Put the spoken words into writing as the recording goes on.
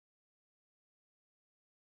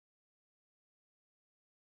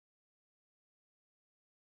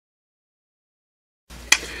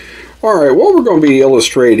Alright, what we're going to be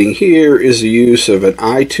illustrating here is the use of an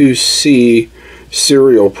I2C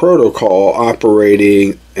serial protocol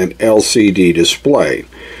operating an LCD display.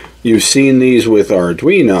 You've seen these with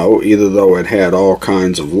Arduino, even though it had all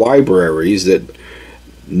kinds of libraries that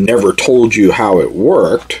never told you how it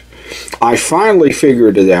worked. I finally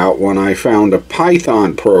figured it out when I found a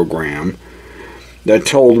Python program that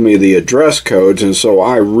told me the address codes, and so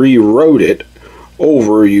I rewrote it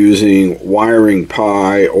over using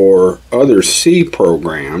WiringPi or other C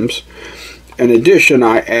programs. In addition,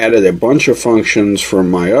 I added a bunch of functions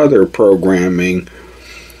from my other programming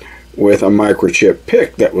with a microchip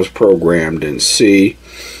PIC that was programmed in C.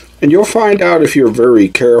 And you'll find out, if you're very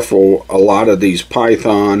careful, a lot of these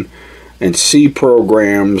Python and C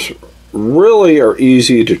programs really are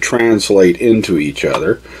easy to translate into each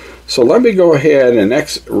other. So let me go ahead and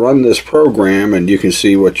run this program, and you can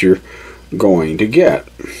see what you're going to get.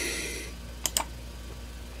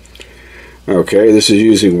 Okay, this is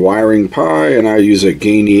using WiringPi, and I use a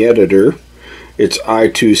Gainy editor. It's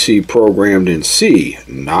I2C programmed in C,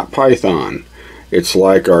 not Python. It's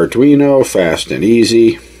like Arduino, fast and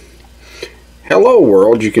easy. Hello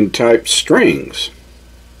world, you can type strings.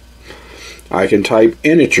 I can type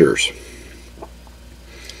integers.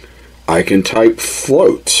 I can type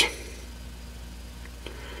floats.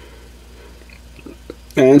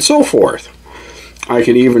 And so forth. I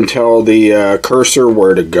can even tell the cursor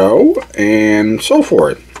where to go, and so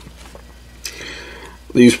forth.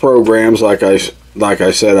 These programs, like I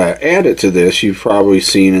said, I added to this. You've probably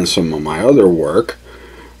seen in some of my other work.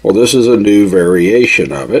 Well, this is a new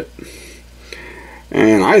variation of it.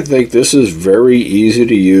 And I think this is very easy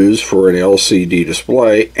to use for an LCD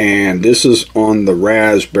display, and this is on the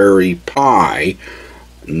Raspberry Pi,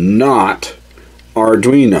 not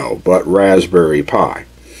Arduino, but Raspberry Pi.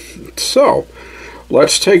 So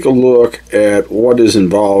let's take a look at what is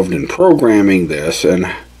involved in programming this, and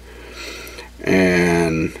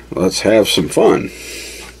let's have some fun.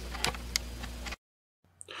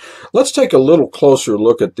 Let's take a little closer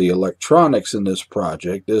look at the electronics in this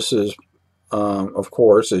project. This is, of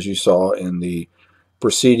course, as you saw in the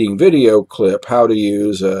preceding video clip, how to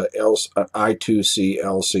use an I2C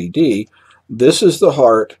LCD. This is the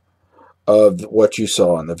heart of what you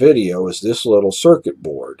saw in the video, is this little circuit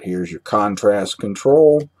board. Here's your contrast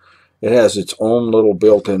control. It has its own little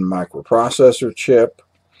built-in microprocessor chip.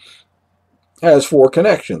 It has 4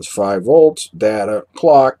 connections: 5 volts, data,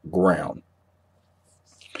 clock, ground.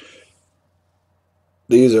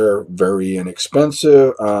 These are very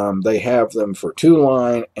inexpensive. They have them for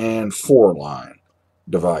 2-line and 4-line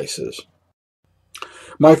devices.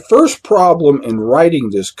 My first problem in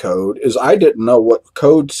writing this code is I didn't know what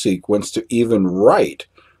code sequence to even write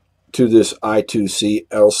to this I2C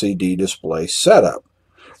LCD display setup.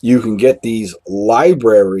 You can get these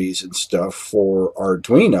libraries and stuff for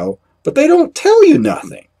Arduino, but they don't tell you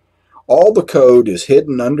nothing. All the code is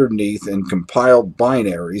hidden underneath in compiled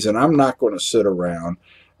binaries, and I'm not going to sit around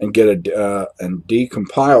and and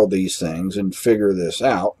decompile these things and figure this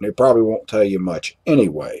out. And they probably won't tell you much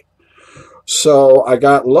anyway. So I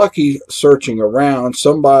got lucky searching around.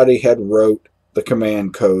 Somebody had wrote the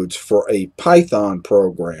command codes for a Python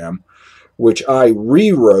program, which I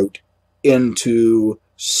rewrote into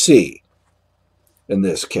C in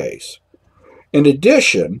this case. In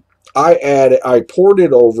addition, I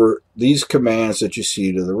ported over these commands that you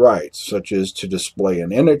see to the right, such as to display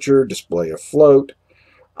an integer, display a float.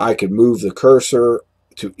 I can move the cursor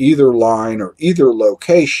to either line or either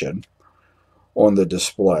location on the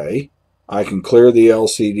display. I can clear the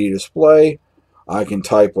LCD display. I can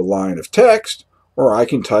type a line of text, or I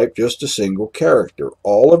can type just a single character.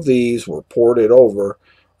 All of these were ported over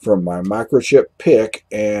from my microchip PIC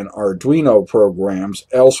and Arduino programs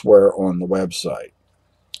elsewhere on the website.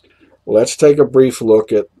 Let's take a brief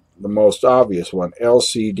look at the most obvious one,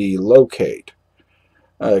 LCD locate.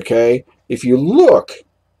 Okay, if you look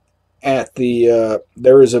at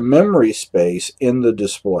there is a memory space in the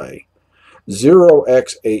display.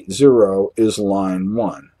 0x80 is line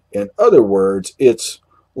 1. In other words, it's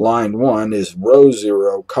line 1 is row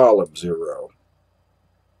 0, column 0.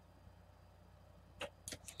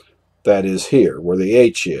 That is here, where the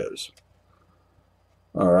H is.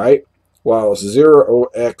 All right. While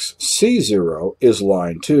 0xC0 is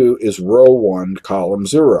line 2, is row 1, column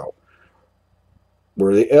 0,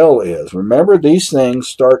 where the L is. Remember, these things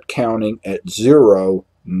start counting at 0,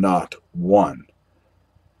 not 1.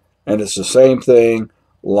 And it's the same thing,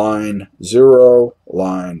 line 0,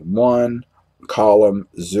 line 1, column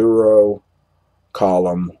 0,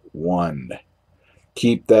 column 1.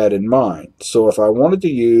 Keep that in mind. So if I wanted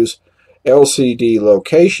to use LCD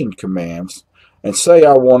location commands, And say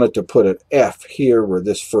I wanted to put an F here where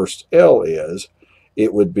this first L is,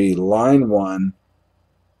 it would be line 1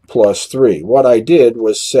 plus 3. What I did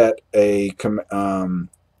was set a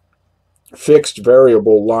fixed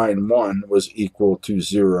variable line 1 was equal to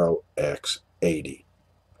 0x80.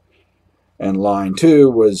 And line 2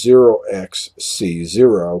 was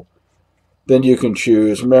 0xc0. Then you can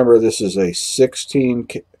choose, remember this is a 16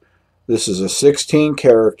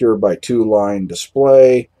 character by 2 line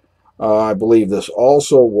display. I believe this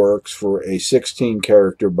also works for a 16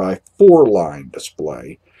 character by 4 line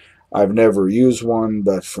display. I've never used one,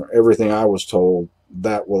 but from everything I was told,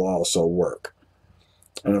 that will also work.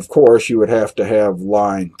 And of course, you would have to have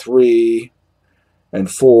line 3 and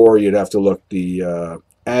 4. You'd have to look the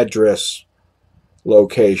address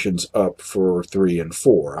locations up for 3 and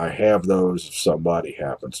 4. I have those if somebody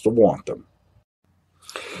happens to want them.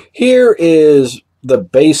 Here is the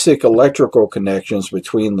basic electrical connections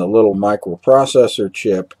between the little microprocessor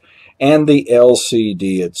chip and the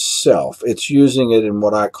LCD itself. It's using it in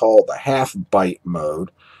what I call the half byte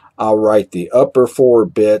mode. I'll write the upper 4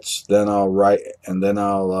 bits, then I'll write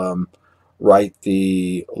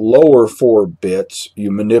the lower 4 bits.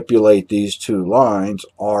 You manipulate these 2 lines,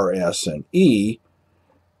 R, S, and E,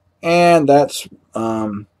 and that's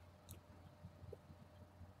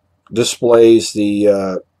displays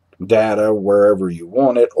the data wherever you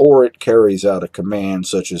want it, or it carries out a command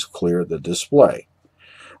such as clear the display.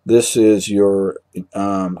 This is your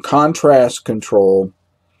contrast control.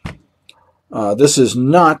 This is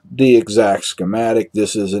not the exact schematic.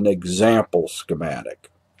 This is an example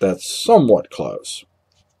schematic that's somewhat close.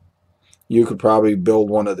 You could probably build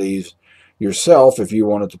one of these yourself if you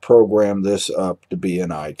wanted to program this up to be an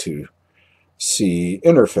I2C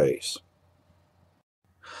interface.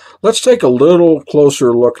 Let's take a little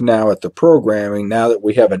closer look now at the programming now that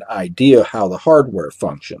we have an idea how the hardware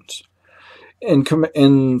functions. In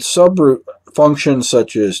subroot functions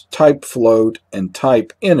such as type float and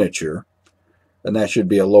type integer, and that should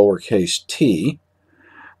be a lowercase t,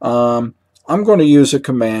 I'm going to use a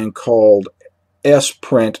command called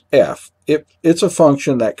sprintf. It's a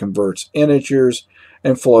function that converts integers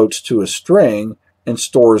and floats to a string and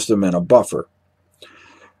stores them in a buffer,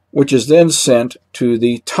 which is then sent to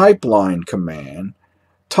the typeline command.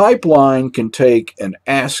 Typeline can take an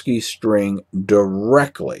ASCII string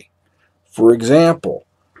directly. For example,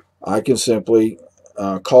 I can simply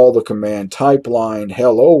call the command typeline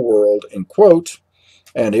hello world in quotes,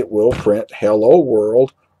 and it will print hello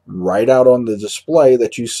world right out on the display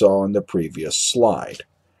that you saw in the previous slide.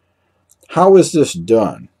 How is this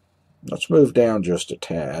done? Let's move down just a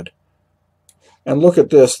tad and look at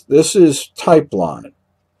this. This is typeline.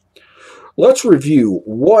 Let's review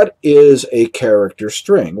what is a character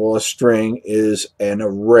string. Well, a string is an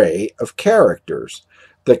array of characters.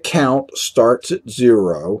 The count starts at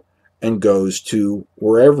 0 and goes to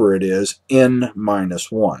wherever it is,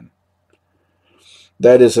 n-1.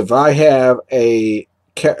 That is, if I have a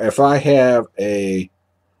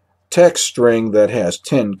text string that has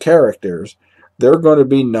 10 characters, they're going to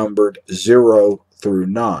be numbered 0 through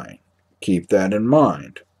 9. Keep that in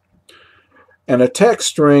mind. And a text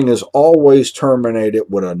string is always terminated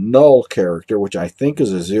with a null character, which I think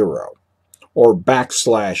is a 0, or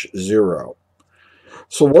 \0.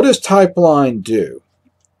 So what does typeline do?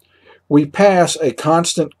 We pass a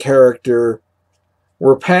constant character.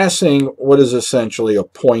 We're passing what is essentially a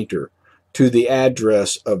pointer to the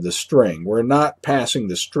address of the string. We're not passing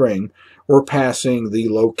the string. We're passing the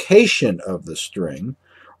location of the string.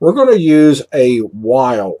 We're going to use a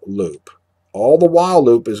while loop. All the while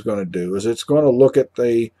loop is going to do is it's going to look at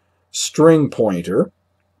the string pointer,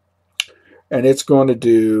 and it's going to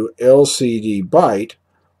do LCD byte,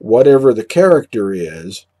 whatever the character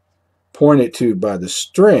is, pointed to by the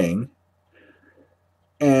string,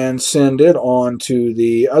 and send it on to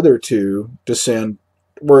the other two to send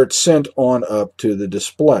where it's sent on up to the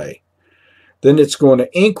display. Then it's going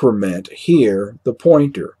to increment here the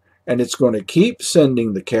pointer, and it's going to keep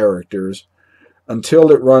sending the characters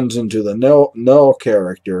until it runs into the null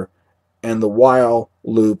character and the while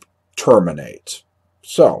loop terminates.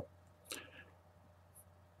 So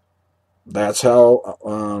that's how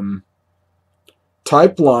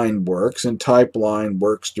typeline works, and typeline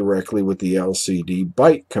works directly with the LCD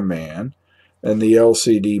byte command, and the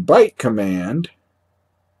LCD byte command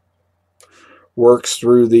works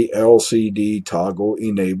through the LCD toggle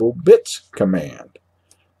enable bits command.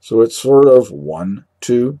 So it's sort of 1,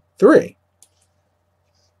 2, 3.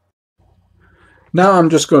 Now I'm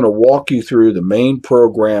just going to walk you through the main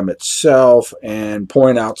program itself and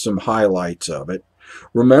point out some highlights of it.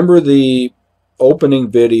 Remember, the opening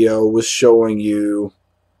video was showing you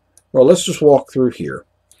Well, let's just walk through here.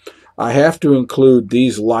 I have to include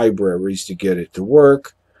these libraries to get it to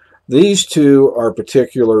work. These two are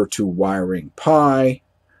particular to WiringPi,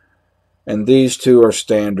 and these two are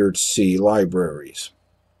standard C libraries.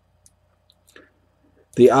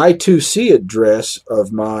 The I2C address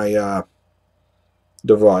of my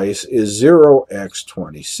device is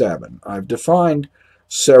 0x27. I've defined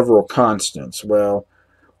several constants. Well,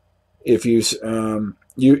 if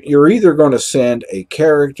you're either going to send a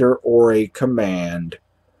character or a command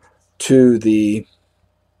to the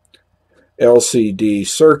LCD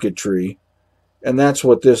circuitry, and that's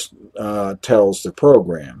what this tells the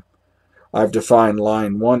program. I've defined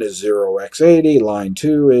line 1 is 0x80, line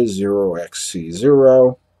 2 is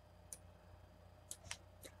 0xC0.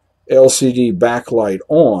 LCD backlight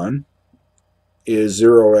on is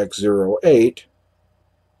 0x08.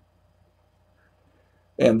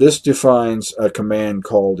 And this defines a command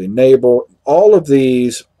called enable. All of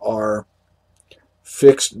these are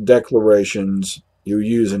fixed declarations. You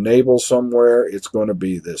use enable somewhere, it's going to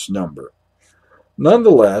be this number.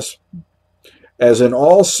 Nonetheless, as in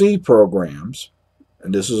all C programs,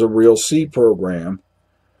 and this is a real C program,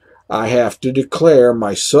 I have to declare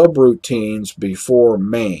my subroutines before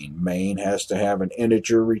main. Main has to have an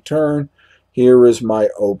integer return. Here is my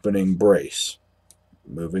opening brace.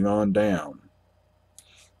 Moving on down.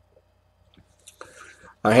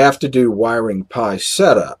 I have to do WiringPi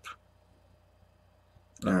setup.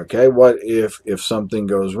 Okay, what if something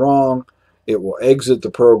goes wrong? It will exit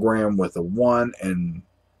the program with a 1 and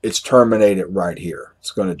it's terminated right here.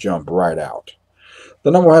 It's going to jump right out.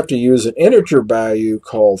 Then I'm going to have to use an integer value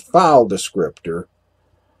called file descriptor,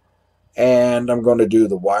 and I'm going to do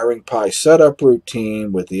the WiringPi setup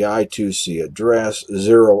routine with the I2C address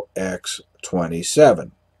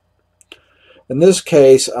 0x27. In this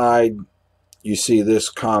case, you see this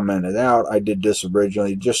commented out. I did this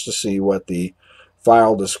originally just to see what the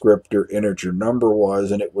file descriptor integer number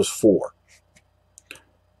was, and it was 4.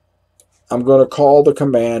 I'm going to call the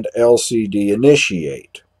command LCD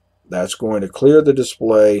initiate. That's going to clear the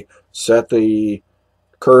display, set the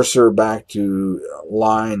cursor back to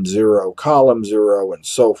line 0, column 0, and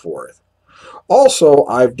so forth. Also,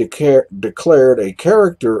 I've declared a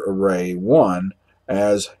character array 1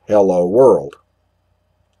 as hello world.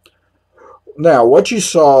 Now, what you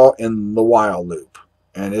saw in the while loop,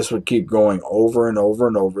 and this would keep going over and over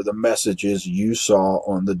and over, the messages you saw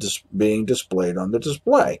on the being displayed on the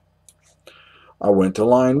display. I went to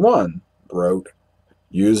line 1, wrote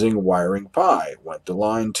using WiringPi. Went to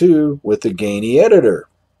line 2 with the Gainy editor.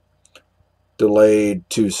 Delayed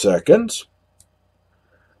 2 seconds.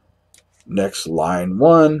 Next, line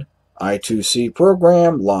 1, I2C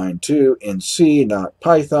program. Line 2 in C, not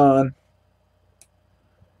Python.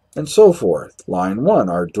 And so forth. Line 1,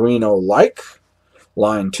 Arduino like.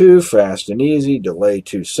 Line 2, fast and easy. Delay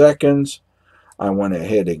 2 seconds. I went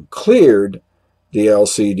ahead and cleared the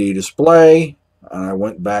LCD display. And I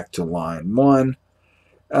went back to line 1.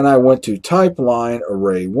 And I went to type line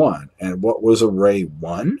array 1. And what was array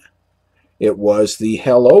 1? It was the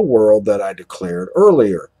hello world that I declared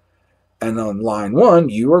earlier. And on line 1,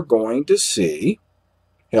 you are going to see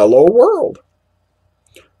hello world.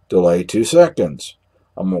 Delay 2 seconds.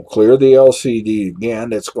 I'm going to clear the LCD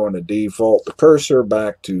again. It's going to default the cursor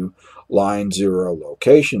back to line 0,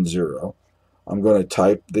 location 0. I'm going to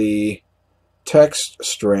type the text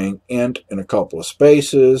string int in a couple of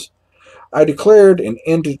spaces. I declared an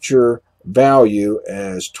integer value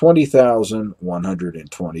as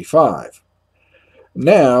 20,125.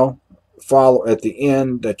 Now, follow at the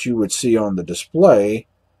end that you would see on the display,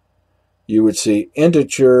 you would see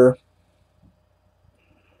integer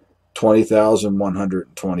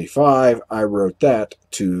 20,125. I wrote that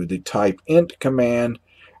to the type int command,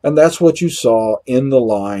 and that's what you saw in the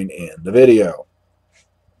line in the video.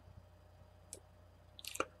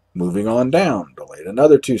 Moving on down, delayed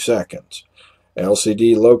another 2 seconds.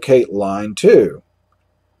 LCD locate line 2.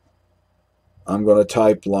 I'm going to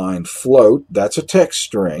type line float. That's a text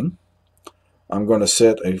string. I'm going to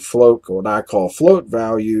set a float, what I call float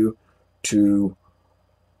value, to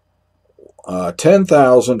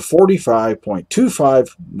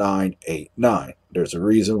 10,045.25989. There's a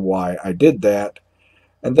reason why I did that.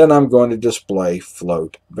 And then I'm going to display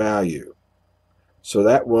float value. So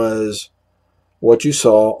that was what you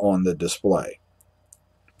saw on the display.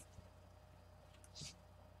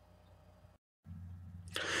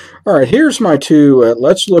 All right, here's my two,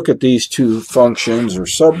 let's look at these two functions or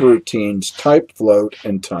subroutines, type float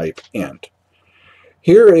and type int.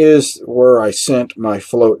 Here is where I sent my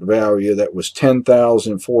float value that was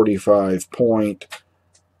 10,045.259.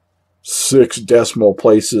 6 decimal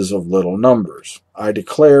places of little numbers. I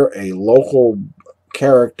declare a local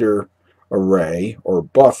character array or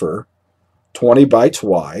buffer 20 bytes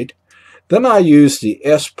wide. Then I use the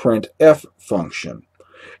sprintf function.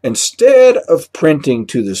 Instead of printing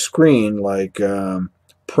to the screen like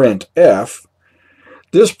printf,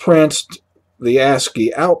 this prints the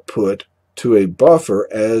ASCII output to a buffer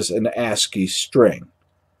as an ASCII string.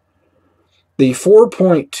 The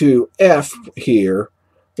 4.2f here,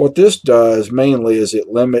 what this does mainly is it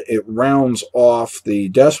rounds off the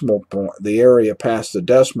decimal point, the area past the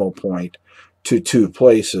decimal point, to 2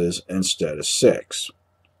 places instead of 6.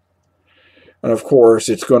 And of course,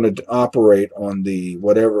 it's going to operate on the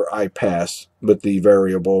whatever I pass with the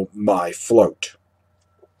variable myFloat.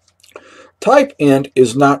 Type int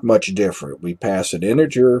is not much different. We pass an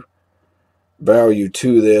integer value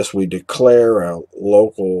to this. We declare a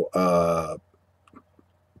local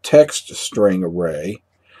text string array.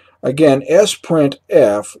 Again,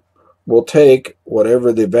 sprintf will take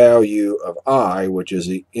whatever the value of I, which is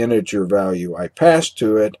the integer value I passed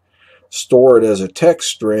to it, store it as a text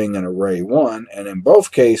string in array 1, and in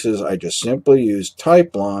both cases I just simply use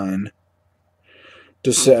typeline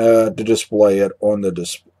to display it on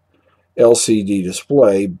the LCD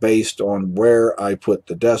display based on where I put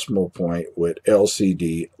the decimal point with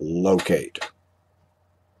LCD locate.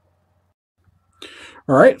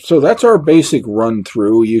 Alright, so that's our basic run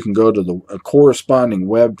through. You can go to the corresponding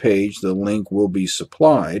web page, the link will be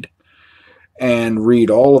supplied, and read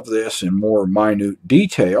all of this in more minute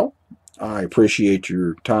detail. I appreciate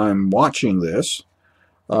your time watching this.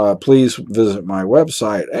 Please visit my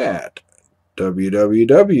website at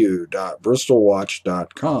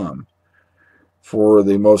www.bristolwatch.com for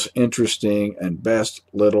the most interesting and best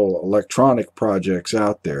little electronic projects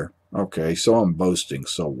out there. Okay, so I'm boasting,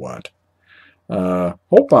 so what?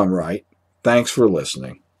 Hope I'm right. Thanks for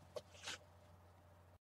listening.